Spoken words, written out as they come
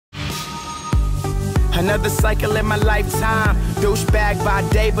Another cycle in my lifetime. Douchebag by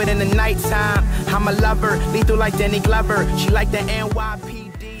day, but in the nighttime, I'm a lover, lethal like Danny Glover. She like the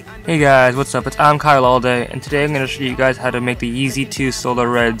NYPD. Hey guys, what's up? It's Kyle all day, and today I'm going to show you guys how to make the Yeezy 2 Solo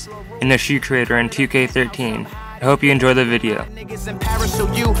Reds in the Shoe Creator in 2K13. I hope you enjoy the video. Niggas in Paris,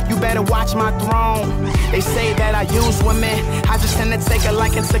 so you better watch my throne. They say that I use women, I just tend to take a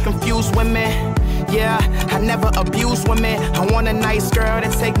liking to confuse women. Yeah, I never abuse women. I want a nice girl to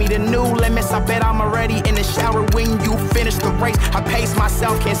take me to new limits. I bet I'm already in the shower when you finish the race. I pace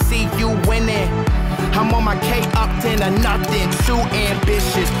myself, can't see you winning. I'm on my K up to nothing. Too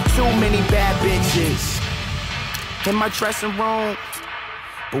ambitious, too many bad bitches in my dressing room.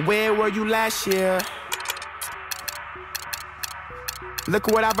 But where were you last year? Look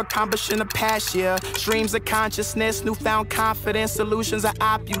what I've accomplished in the past year. Streams of consciousness, newfound confidence, solutions of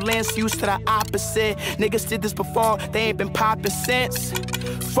opulence, used to the opposite. Niggas did this before, they ain't been popping since.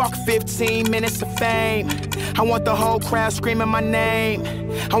 Fuck 15 minutes of fame. I want the whole crowd screaming my name.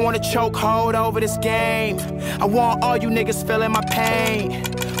 I want a chokehold over this game. I want all you niggas feeling my pain.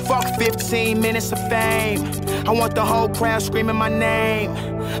 Fuck 15 minutes of fame. I want the whole crowd screaming my name.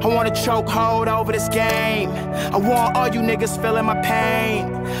 I want a chokehold over this game. I want all you niggas feeling my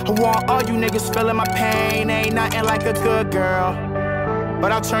pain. I want all you niggas feeling my pain. Ain't nothing like a good girl,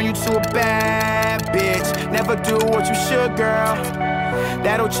 but I'll turn you to a bad bitch. Never do what you should, girl.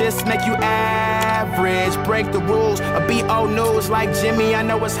 That'll just make you average. Break the rules or be old news like Jimmy. I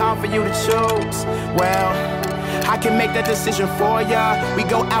know it's hard for you to choose. Well, I can make that decision for ya. We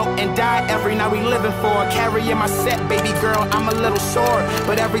go out and die every night we living for. Carrying my set, baby girl, I'm a little sore.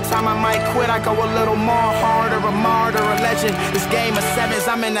 But every time I might quit, I go a little more harder. A martyr, a legend. This game of sevens,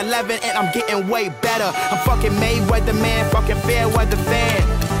 I'm in 11 and I'm getting way better. I'm fucking Mayweather man, fucking fair weather fan.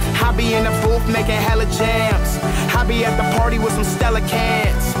 I be in the booth making hella jams. I be at the party with some Stella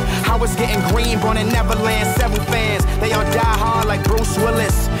cans. I was getting green, born in Neverland, several fans. They all die hard like Bruce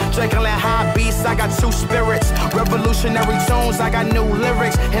Willis. Drinking like high beasts, I got two spirits. Revolutionary tones, I got new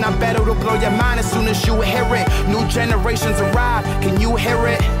lyrics. And I bet it'll blow your mind as soon as you hear it. New generations arrive, can you hear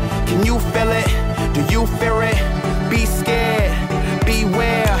it? Can you feel it? Do you fear it? Be scared,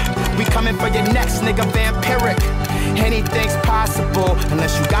 beware. We coming for your next nigga, vampiric. Anything's possible,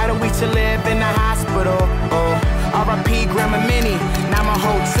 unless you got a week to live in the hospital. Oh, R.I.P. Grandma Minnie, now my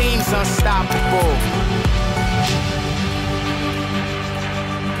whole team's unstoppable.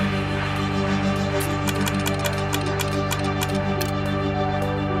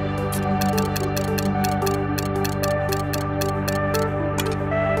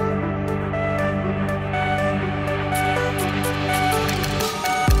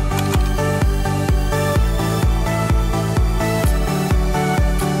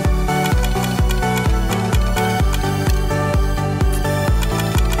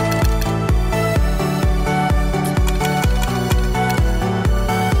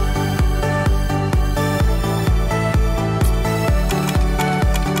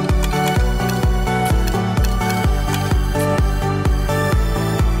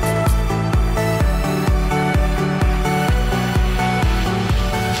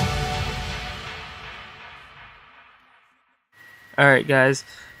 Alright guys,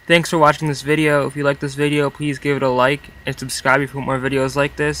 thanks for watching this video. If you like this video, please give it a like and subscribe for more videos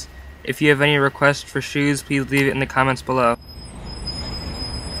like this. If you have any requests for shoes, please leave it in the comments below.